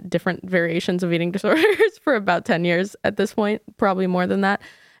had different variations of eating disorders for about 10 years at this point, probably more than that.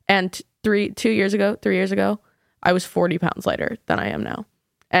 And 3 years ago, I was 40 pounds lighter than I am now.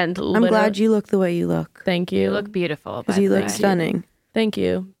 And I'm glad you look the way you look. Thank you. You look beautiful. Because you look stunning. Thank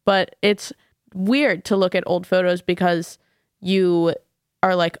you. But it's weird to look at old photos because you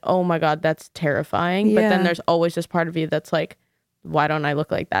are like, oh my God, that's terrifying. Yeah. But then there's always this part of you that's like, why don't I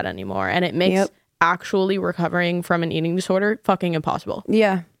look like that anymore? And it makes actually recovering from an eating disorder fucking impossible.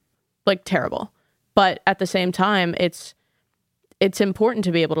 Yeah. Like, terrible. But at the same time, it's important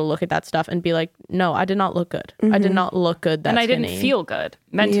to be able to look at that stuff and be like, no, I did not look good. I did not look good. And I didn't feel good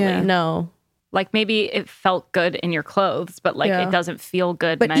mentally. Yeah. No. Like, maybe it felt good in your clothes, but like it doesn't feel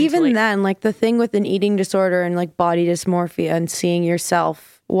good But mentally. even then, like the thing with an eating disorder and like body dysmorphia and seeing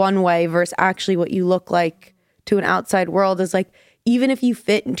yourself one way versus actually what you look like to an outside world is like, even if you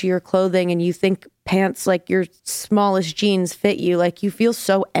fit into your clothing and you think pants, like your smallest jeans fit you, like you feel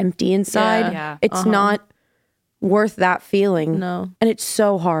so empty inside. Yeah. It's not worth that feeling. No. And it's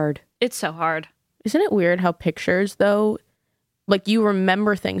so hard. It's so hard. Isn't it weird how pictures, though, like you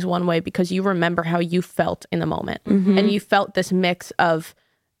remember things one way because you remember how you felt in the moment. And you felt this mix of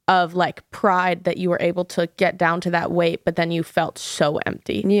like pride that you were able to get down to that weight, but then you felt so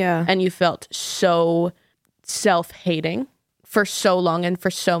empty. Yeah. And you felt so self-hating for so long and for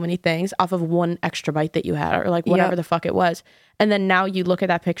so many things off of one extra bite that you had or like whatever the fuck it was. And then now you look at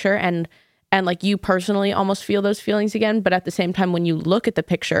that picture and like you personally almost feel those feelings again. But at the same time, when you look at the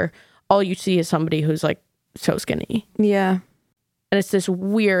picture, all you see is somebody who's like so skinny. Yeah. And it's this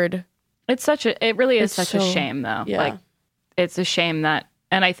weird. It really is such a shame though. Yeah. Like, it's a shame that,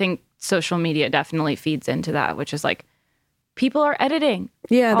 and I think social media definitely feeds into that, which is like, people are editing.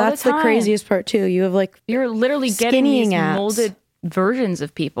 Yeah, all that's the time. craziest part too. You have like You're literally getting these apps. molded versions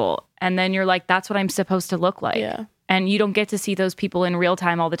of people. And then you're like, that's what I'm supposed to look like. Yeah. And you don't get to see those people in real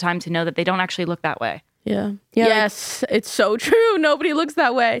time all the time to know that they don't actually look that way. Yeah. Yeah, Yes, it's so true. Nobody looks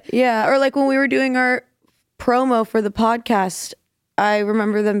that way. Yeah, or like when we were doing our promo for the podcast, I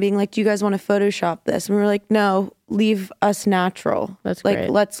remember them being like, do you guys want to Photoshop this? And we were like, no, leave us natural. That's like, great.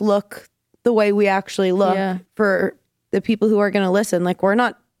 let's look the way we actually look for the people who are going to listen. Like, we're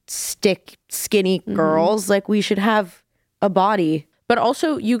not skinny girls. Like, we should have a body. But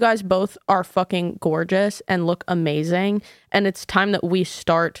also, you guys both are fucking gorgeous and look amazing. And it's time that we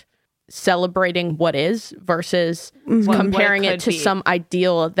start celebrating what is versus comparing what it to could be. some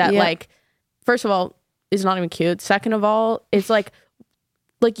ideal that, like, first of all, is not even cute. Second of all, it's like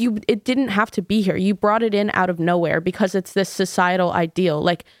it didn't have to be here. You brought it in out of nowhere because it's this societal ideal.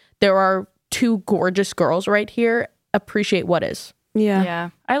 Like, there are two gorgeous girls right here. Appreciate what is.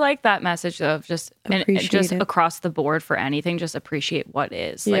 Yeah. I like that message of just Appreciate it. across the board for anything, just appreciate what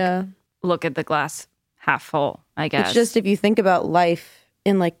is. Yeah. Like, look at the glass half full, I guess. It's just, if you think about life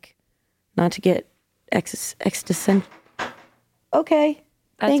in like, not to get existential. Okay.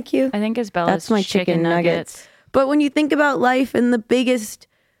 Thank you. I think Isabella's That's my chicken nuggets. But when you think about life in the biggest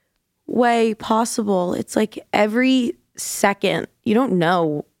way possible, it's like every second, you don't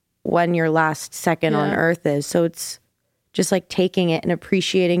know when your last second on earth is. So it's just like taking it and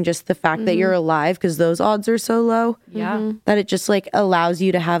appreciating just the fact that you're alive, because those odds are so low. Yeah. That it just like allows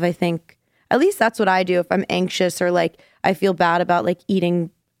you to have, I think, at least that's what I do if I'm anxious or like I feel bad about like eating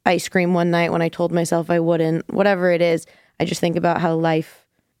ice cream one night when I told myself I wouldn't, whatever it is. I just think about how life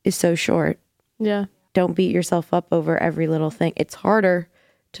is so short. Yeah. Don't beat yourself up over every little thing. It's harder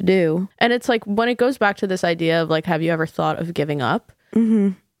to do. And it's like, when it goes back to this idea of like, have you ever thought of giving up?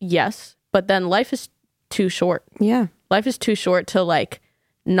 Yes. But then life is too short. Yeah. Life is too short to like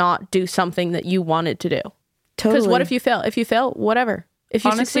not do something that you wanted to do. Totally. Because what if you fail? If you fail, whatever. If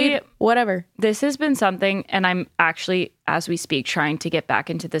you Honestly, succeed, whatever. This has been something, and I'm actually, as we speak, trying to get back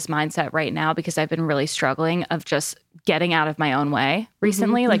into this mindset right now because I've been really struggling of just getting out of my own way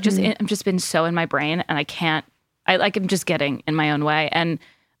recently. Like, I've just been so in my brain, and I'm just getting in my own way. And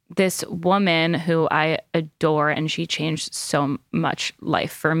this woman who I adore, and she changed so much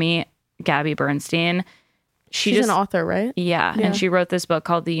life for me, Gabby Bernstein. She's an author, right? Yeah. And she wrote this book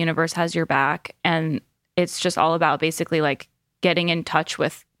called The Universe Has Your Back. And it's just all about basically like getting in touch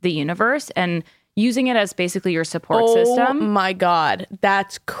with the universe and using it as basically your support system. Oh my God.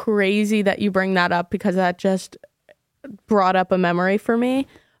 That's crazy that you bring that up because that just brought up a memory for me.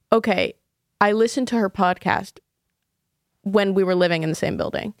 Okay. I listened to her podcast when we were living in the same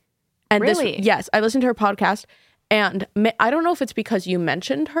building. And Really? Yes, I listened to her podcast, and I don't know if it's because you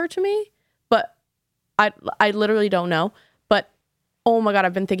mentioned her to me, but I literally don't know. But oh my God,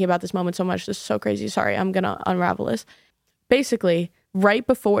 I've been thinking about this moment so much. This is so crazy. Sorry, I'm going to unravel this. Basically, right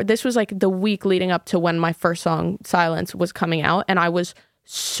before, this was like the week leading up to when my first song, Silence, was coming out, and I was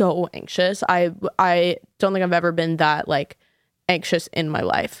so anxious. I don't think I've ever been that like anxious in my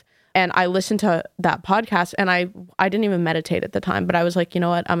life. And I listened to that podcast, and I didn't even meditate at the time, but I was like, you know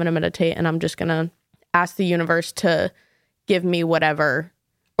what? I'm going to meditate, and I'm just going to ask the universe to give me whatever,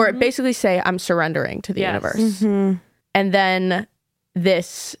 or basically say I'm surrendering to the universe. And then the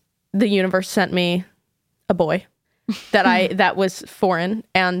universe sent me a boy that was foreign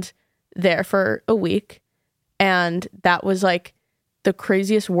and there for a week. And that was like the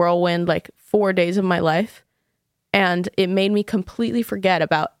craziest whirlwind, like 4 days of my life. And it made me completely forget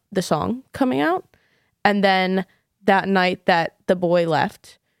about the song coming out. And then that night that the boy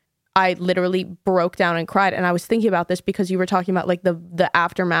left, I literally broke down and cried. And I was thinking about this because you were talking about like the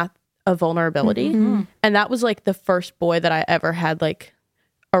aftermath of vulnerability. And that was like the first boy that I ever had like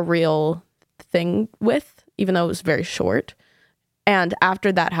a real thing with, even though it was very short. And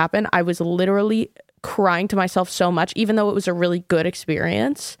after that happened, I was literally crying to myself so much, even though it was a really good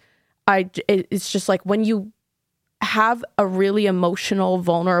experience. It's just like when you have a really emotional,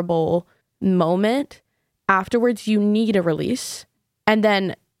 vulnerable moment, afterwards you need a release. And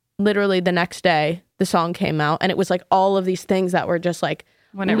then literally the next day, the song came out, and it was like all of these things that were just like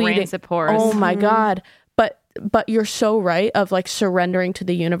When it rains, it pours. Oh my God. But you're so right of like surrendering to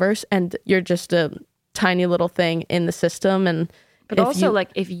the universe, and you're just a tiny little thing in the system. And But also, like,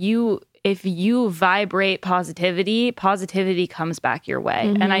 if you vibrate positivity comes back your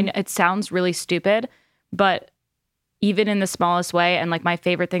way. And it sounds really stupid, but even in the smallest way, and like my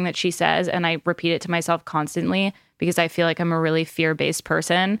favorite thing that she says, and I repeat it to myself constantly because I feel like I'm a really fear-based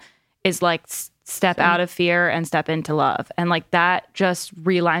person, is like step out of fear and step into love. And like that just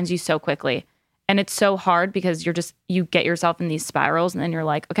realigns you so quickly. And it's so hard because you get yourself in these spirals, and then you're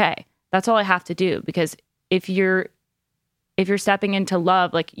like, okay, that's all I have to do. Because if you're stepping into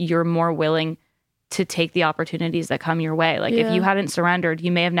love, like you're more willing to take the opportunities that come your way. Like if you hadn't surrendered,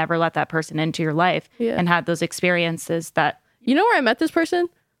 you may have never let that person into your life and had those experiences that. You know where I met this person?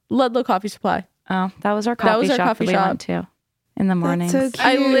 Ludlow Coffee Supply. Oh, that was our coffee shop that we went to in the mornings. so cute.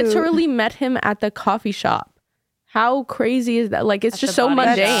 I literally met him at the coffee shop. How crazy is that? Like, it's just so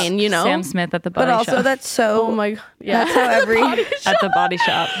mundane, you know? Sam Smith at the body But also shop. that's so, Oh my God. Yeah. that's how every, At the body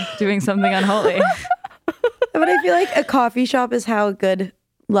shop, doing something unholy. but I feel like a coffee shop is how a good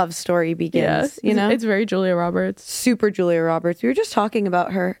love story begins, Yes. you know? It's very Julia Roberts. Super Julia Roberts. We were just talking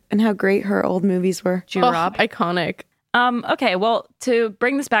about her and how great her old movies were. Julia Rob. Iconic. Okay, well, to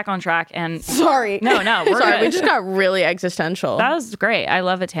bring this back on track and Sorry. no, we're Sorry, good. we just got really existential. That was great. I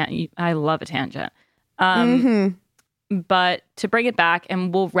love a tangent. But to bring it back,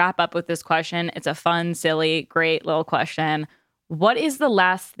 and we'll wrap up with this question. It's a fun, silly, great little question. What is the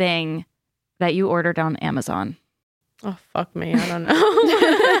last thing that you ordered on Amazon? Oh, fuck me. I don't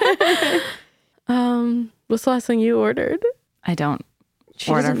know. What's the last thing you ordered? I don't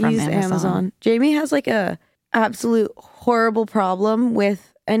She order doesn't from use Amazon. Jamie has like a absolute horrible problem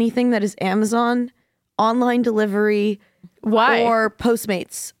with anything that is Amazon, online delivery, Why? or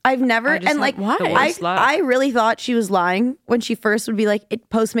Postmates. I've never, just and like, have the worst luck. I really thought she was lying when she first would be like,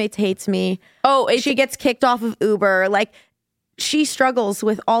 Postmates hates me. Oh, She gets kicked off of Uber. Like, she struggles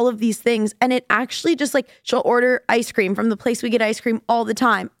with all of these things. And it actually just like, she'll order ice cream from the place we get ice cream all the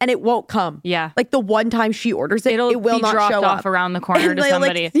time, and it won't come. Yeah. Like the one time she orders it, It'll it will be not dropped show off up. around the corner And to they'll,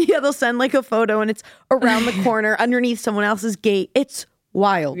 somebody. Like, they'll send like a photo, and it's around the corner underneath someone else's gate. It's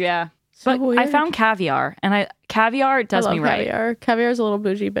wild. Yeah. So But I weird. found caviar, and caviar does I me love right. caviar. Caviar's a little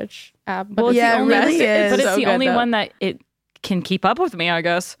bougie bitch app. But Well, it's Yeah, the it only, really is. but it's So the good, only though. one that it can keep up with me, I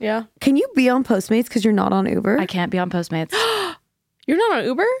guess. Yeah. Can you be on Postmates because you're not on Uber? I can't be on Postmates. You're not on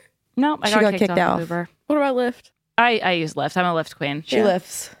Uber? No, I She got got kicked kicked off off. of Uber. What about Lyft? I use Lyft. I'm a Lyft queen. She Yeah.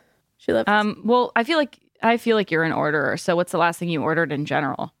 lifts. She left. Well, I feel like you're an orderer. So what's the last thing you ordered in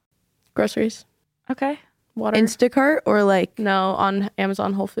general? Groceries. Okay. Water. Instacart or like, No, on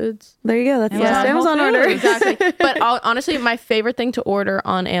Amazon Whole Foods. there you go. That's the Amazon last Amazon Whole order. Foods. Exactly. But honestly, my favorite thing to order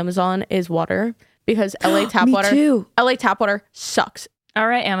on Amazon is water, because LA tap Me water. too. LA tap water sucks. All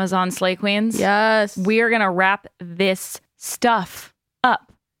right, Amazon Slay Queens. Yes. We are going to wrap this stuff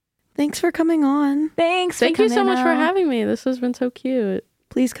up. Thanks for coming on. Thanks. Thank you so much for having me. This has been so cute.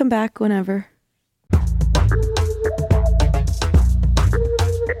 Please come back whenever.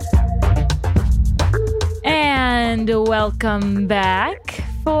 And welcome back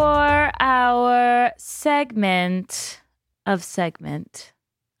for our segment. The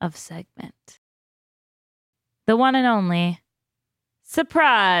one and only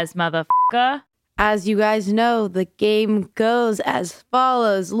surprise, motherfucker. As you guys know, the game goes as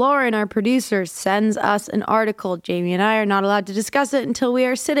follows. Lauren, our producer, sends us an article. Jamie and I are not allowed to discuss it until we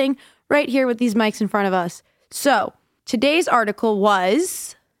are sitting right here with these mics in front of us. So today's article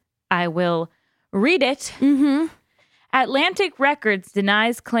was... I will read it. Atlantic Records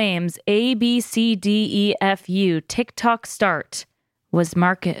denies claims ABCDEFU TikTok start was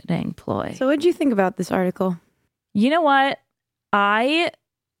marketing ploy. So what did you think about this article? You know what?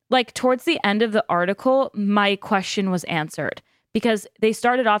 Towards the end of the article, my question was answered because they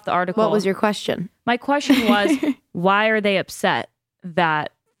started off the article. What was your question? My question was, why are they upset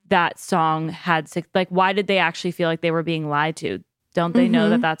that that song had, why did they actually feel like they were being lied to? Don't they know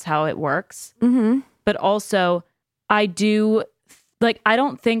that that's how it works? But also, I don't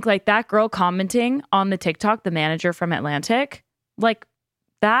think that girl commenting on the TikTok, the manager from Atlantic,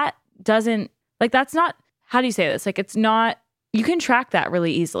 that's not, how do you say this? It's not, you can track that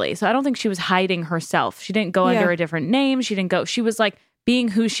really easily. So I don't think she was hiding herself. She didn't go under a different name. She was being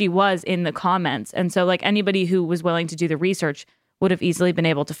who she was in the comments. And so anybody who was willing to do the research would have easily been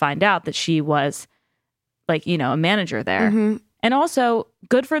able to find out that she was a manager there. And also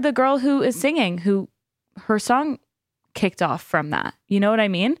good for the girl who is singing, who her song kicked off from that. You know what I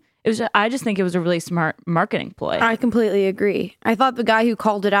mean? I just think it was a really smart marketing ploy. I completely agree. I thought the guy who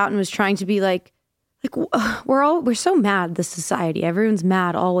called it out and was trying to be we're so mad, this society. Everyone's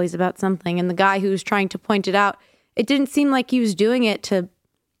mad always about something. And the guy who was trying to point it out, it didn't seem like he was doing it in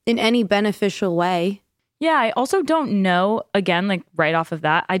any beneficial way. Yeah, I also don't know, again, right off of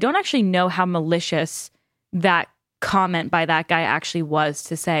that, I don't actually know how malicious that comment by that guy actually was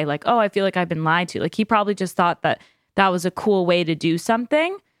to say oh, I feel like I've been lied to. He probably just thought that was a cool way to do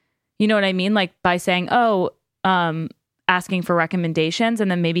something. You know what I mean? By saying, asking for recommendations,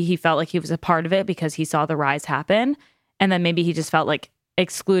 and then maybe he felt like he was a part of it because he saw the rise happen, and then maybe he just felt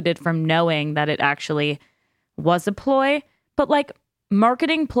excluded from knowing that it actually was a ploy. But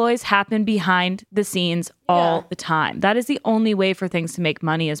marketing ploys happen behind the scenes all the time. That is the only way for things to make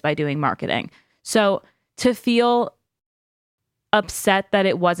money, is by doing marketing. So to feel upset that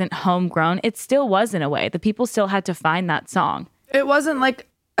it wasn't homegrown, it still was in a way. The people still had to find that song. It wasn't like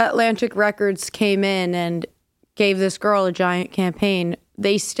Atlantic Records came in and gave this girl a giant campaign.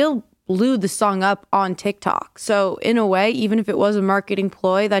 They still blew the song up on TikTok. So in a way, even if it was a marketing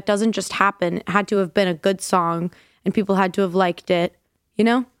ploy, that doesn't just happen. It had to have been a good song and people had to have liked it. You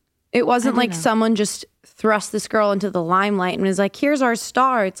know? It wasn't someone just thrust this girl into the limelight and was here's our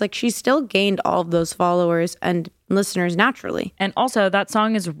star. It's she still gained all of those followers and listeners naturally. And also, that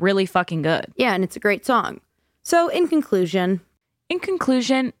song is really fucking good. Yeah, and it's a great song. So in conclusion,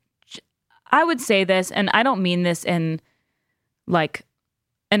 I would say this, and I don't mean this in an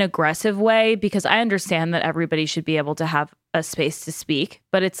aggressive way, because I understand that everybody should be able to have a space to speak,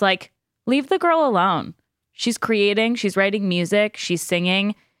 but it's leave the girl alone. She's creating, she's writing music, she's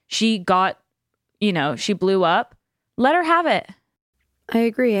singing, she got, she blew up. Let her have it. I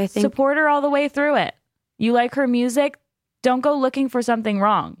agree. I think support her all the way through it. You like her music, don't go looking for something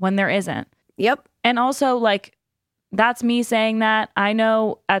wrong when there isn't. Yep. And also that's me saying that. I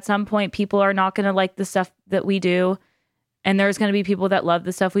know at some point people are not going to like the stuff that we do. And there's going to be people that love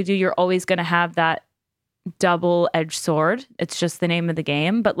the stuff we do. You're always going to have that double-edged sword. It's just the name of the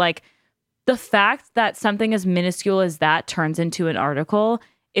game. But the fact that something as minuscule as that turns into an article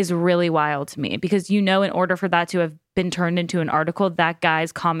is really wild to me. Because in order for that to have been turned into an article, that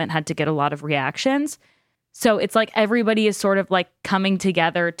guy's comment had to get a lot of reactions. So it's everybody is sort of coming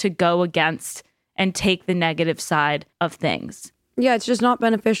together to go against and take the negative side of things. Yeah, it's just not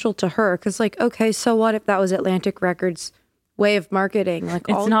beneficial to her because, okay, so what if that was Atlantic Records' way of marketing?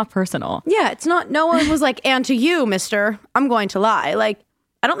 It's not personal. Yeah, it's not. No one was and to you, mister, I'm going to lie.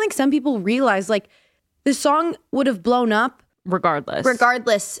 I don't think some people realize, the song would have blown up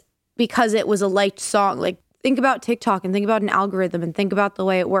regardless because it was a liked song. Think about TikTok and think about an algorithm and think about the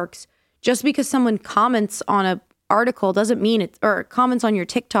way it works. Just because someone comments on a article doesn't mean or comments on your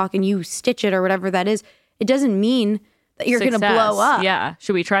TikTok and you stitch it or whatever that is, it doesn't mean that you're going to blow up. Yeah.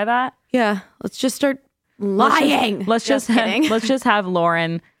 Should we try that? Yeah. Let's just start lying. Let's just have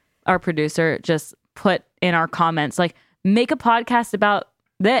Lauren, our producer, just put in our comments, make a podcast about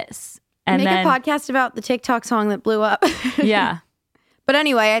this. And make a podcast about the TikTok song that blew up. Yeah. But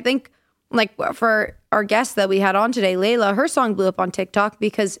anyway, I think like for our guest that we had on today, Leyla, her song blew up on TikTok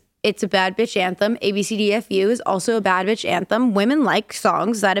because it's a bad bitch anthem. ABCDFU is also a bad bitch anthem. Women like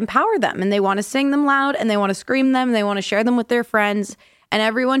songs that empower them and they want to sing them loud and they want to scream them. And they want to share them with their friends. And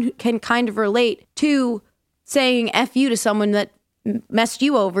everyone who can kind of relate to saying F you to someone that messed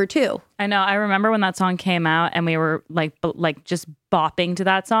you over too. I know. I remember when that song came out and we were like just bopping to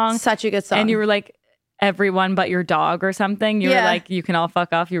that song. Such a good song. And you were like, everyone but your dog or something. You were like, you can all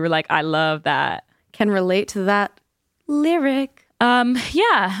fuck off. You were like, I love that. Can relate to that lyric.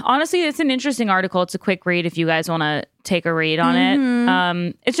 Yeah, honestly, it's an interesting article. It's a quick read if you guys want to take a read on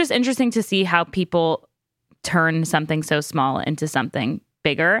it. It's just interesting to see how people turn something so small into something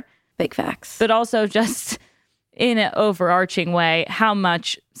bigger. Big facts. But also just in an overarching way, how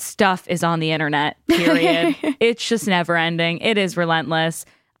much stuff is on the internet, period. It's just never ending. It is relentless.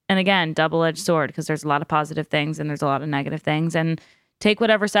 And again, double-edged sword, because there's a lot of positive things and there's a lot of negative things. And take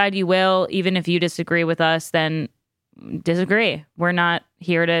whatever side you will. Even if you disagree with us, then disagree. We're not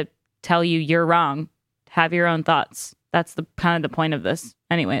here to tell you you're wrong. Have your own thoughts. That's the kind of the point of this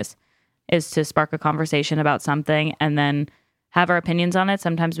anyways, is to spark a conversation about something and then have our opinions on it.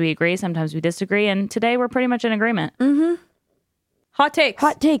 Sometimes we agree, sometimes we disagree. And today we're pretty much in agreement. Hot takes.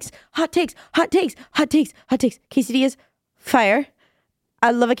 Hot takes. Hot takes. Hot takes. Hot takes. Hot takes. Quesadillas. Fire. I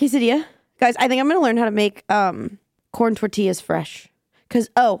love a quesadilla. Guys, I think I'm going to learn how to make corn tortillas fresh.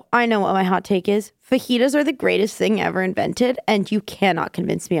 Because, I know what my hot take is. Fajitas are the greatest thing ever invented, and you cannot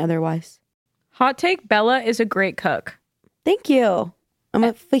convince me otherwise. Hot take, Bella is a great cook. Thank you. I'm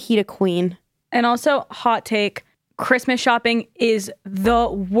a fajita queen. And also, hot take, Christmas shopping is the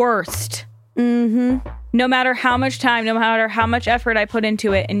worst. Mm-hmm. No matter how much time, no matter how much effort I put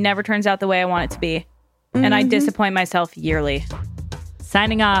into it, it never turns out the way I want it to be. And I disappoint myself yearly.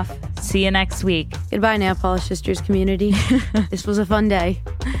 Signing off. See you next week. Goodbye, Nail Polish Sisters community. This was a fun day.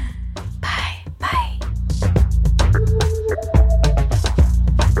 Bye. Bye.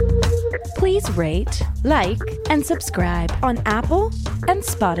 Please rate, like, and subscribe on Apple and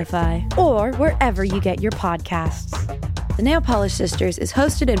Spotify or wherever you get your podcasts. The Nail Polish Sisters is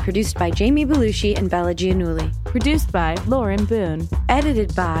hosted and produced by Jamie Belushi and Bella Giannulli. Produced by Lauren Boone.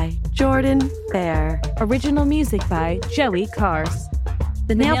 Edited by Jordan Fair. Original music by Joey Cars.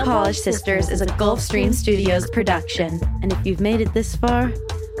 The Nail Polish Sisters is a Gulfstream Studios production. And if you've made it this far,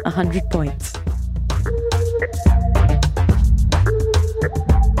 100 points.